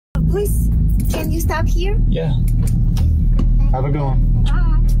Please, can you stop here? Yeah. Have a good one.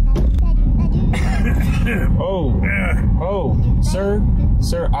 Oh,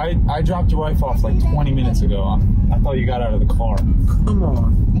 sir, I dropped your wife off like 20 minutes ago. I thought you got out of the car. Come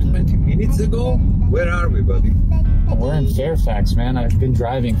on, 20 minutes ago? Where are we, buddy? We're in Fairfax, man. I've been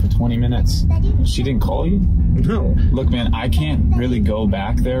driving for 20 minutes. She didn't call you? No. Look, man, I can't really go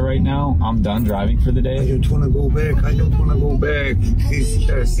back there right now. I'm done driving for the I day. don't want to go back. I don't want to go back. It's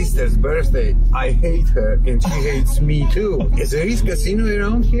her sister's birthday. I hate her, and she hates me too. Is there a casino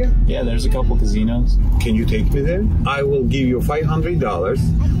around here? Yeah, there's a couple casinos. Can you take me there? I will give you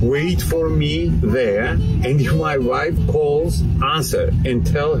 $500. Wait for me there, and if my wife calls, answer and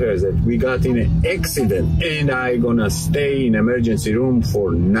tell her that we got in an accident, and I gonna stay in emergency room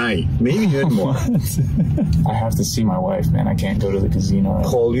for night, maybe even more. I have to see my wife, man. I can't go to the casino. Right?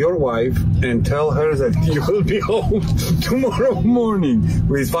 Call your wife and tell her that you will be home tomorrow morning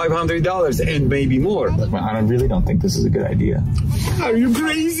with $500 and maybe more. Look, man, I really don't think this is a good idea. Are you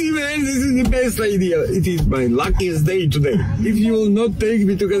crazy, man? This is the best idea. It is my luckiest day today. If you will not take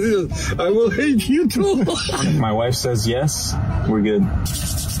me to casinos, I will hate you too. My wife says yes, we're good.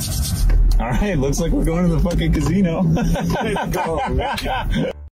 All right, looks like we're going to the fucking casino. Let's go.